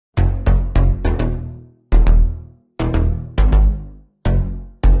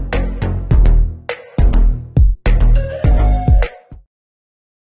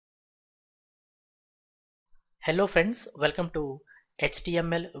Hello friends, welcome to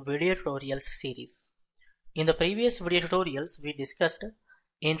HTML video tutorials series. In the previous video tutorials we discussed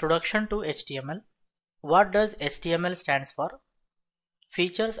Introduction to HTML, what does HTML stands for,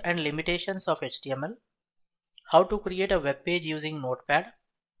 features and limitations of HTML, how to create a web page using Notepad,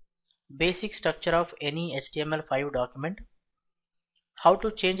 basic structure of any HTML5 document, how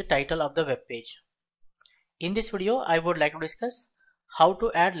to change the title of the web page. In this video I would like to discuss how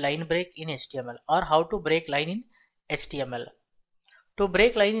to add line break in HTML or how to break line in HTML. To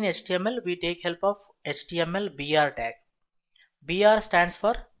break line in HTML we take help of HTML BR tag. BR stands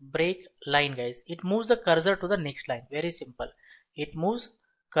for break line guys. It moves the cursor to the next line. Very simple. It moves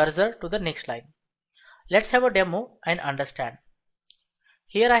cursor to the next line. Let's have a demo and understand.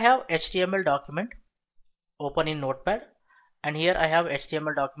 Here I have HTML document open in Notepad and here I have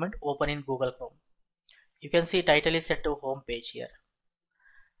HTML document open in Google Chrome. You can see title is set to home page here.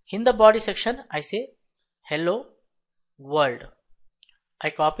 In the body section I say hello world. I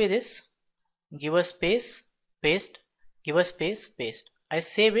copy this, give a space, paste, give a space, paste. I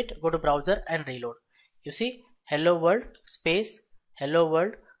save it, go to browser and reload. You see hello world space, hello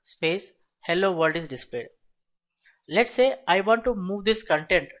world space, hello world is displayed. Let's say I want to move this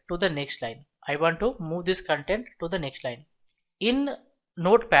content to the next line. I want to move this content to the next line. In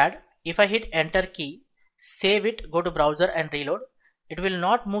Notepad, if I hit enter key, save it, go to browser and reload, it will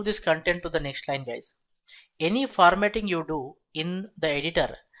not move this content to the next line guys. Any formatting you do in the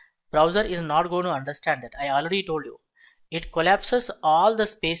editor, browser is not going to understand that. I already told you. It collapses all the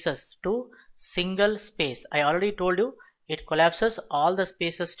spaces to single space. I already told you it collapses all the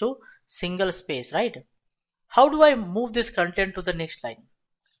spaces to single space, right? How do I move this content to the next line?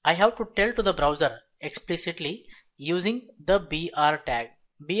 I have to tell to the browser explicitly using the BR tag.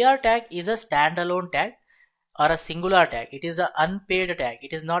 BR tag is a standalone tag or a singular tag. It is an unpaired tag.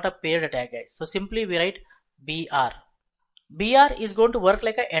 It is not a paired tag guys. So simply we write BR. BR is going to work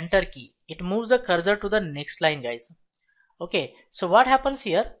like a enter key. It moves the cursor to the next line guys. Okay, so what happens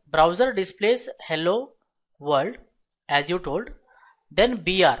here? Browser displays hello world as you told. Then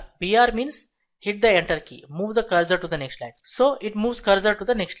BR. BR means hit the enter key. Move the cursor to the next line. So it moves cursor to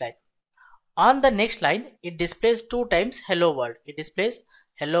the next line. On the next line it displays 2 times hello world. It displays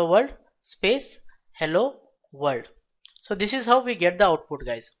hello world space hello world. So this is how we get the output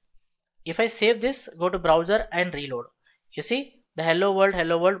guys. If I save this, go to browser and reload. You see the hello world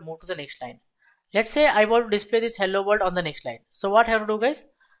move to the next line. Let's say I want to display this hello world on the next line. So what I have to do guys?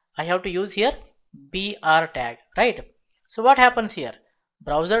 I have to use here BR tag, right? So what happens here?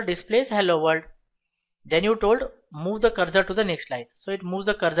 Browser displays hello world. Then you told move the cursor to the next line. So it moves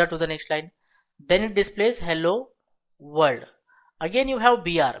the cursor to the next line. Then it displays hello world. Again you have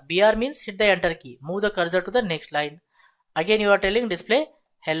BR. BR means hit the enter key. Move the cursor to the next line. Again you are telling display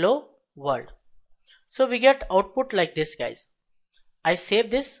hello world. So we get output like this guys. I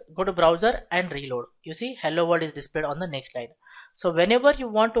save this, go to browser and reload. You see hello world is displayed on the next line. So whenever you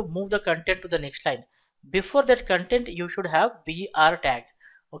want to move the content to the next line, before that content you should have BR tag.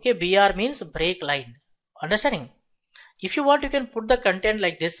 Okay, BR means break line. Understanding? If you want you can put the content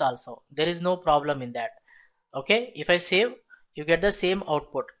like this also. There is no problem in that. Okay, if I save, you get the same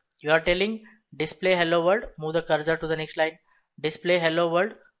output. You are telling display hello world, move the cursor to the next line. Display hello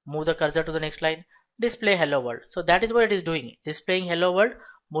world, move the cursor to the next line. Display hello world. So that is what it is doing. Displaying hello world,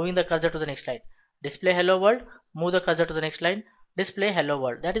 moving the cursor to the next line. Display hello world, move the cursor to the next line. Display hello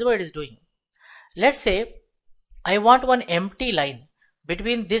world. That is what it is doing. Let's say I want one empty line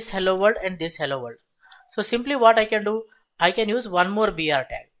between this hello world and this hello world. So simply what I can do, I can use one more BR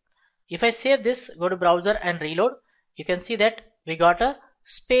tag. If I save this, go to browser and reload, you can see that we got a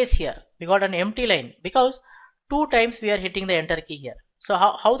space here. We got an empty line because 2 times we are hitting the enter key here. So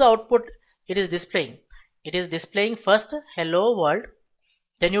how the output it is displaying? It is displaying first hello world,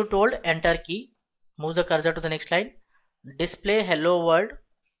 then you told enter key, move the cursor to the next line, display hello world,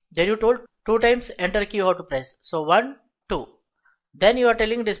 then you told 2 times enter key you have to press. So 1, 2. Then you are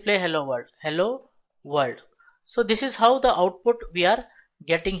telling display hello world. So this is how the output we are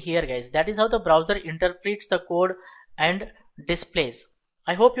getting here guys. That is how the browser interprets the code and displays.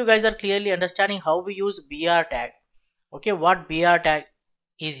 I hope you guys are clearly understanding how we use BR tag. Okay, what BR tag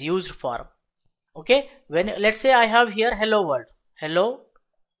is used for. Okay, when let's say I have here hello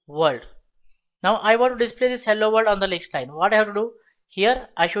world. Now I want to display this hello world on the next line. What I have to do? Here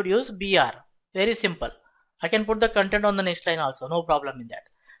I should use BR. Very simple. I can put the content on the next line also. No problem in that.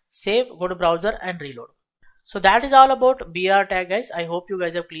 Save, go to browser and reload. So that is all about BR tag guys. I hope you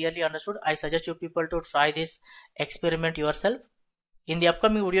guys have clearly understood. I suggest you people to try this experiment yourself. In the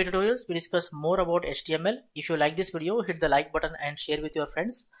upcoming video tutorials, we discuss more about HTML. If you like this video, hit the like button and share with your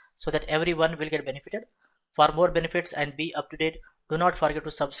friends so that everyone will get benefited. For more benefits and be up to date, do not forget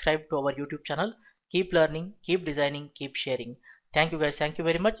to subscribe to our YouTube channel. Keep learning, keep designing, keep sharing. Thank you guys. Thank you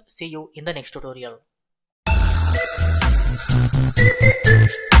very much. See you in the next tutorial.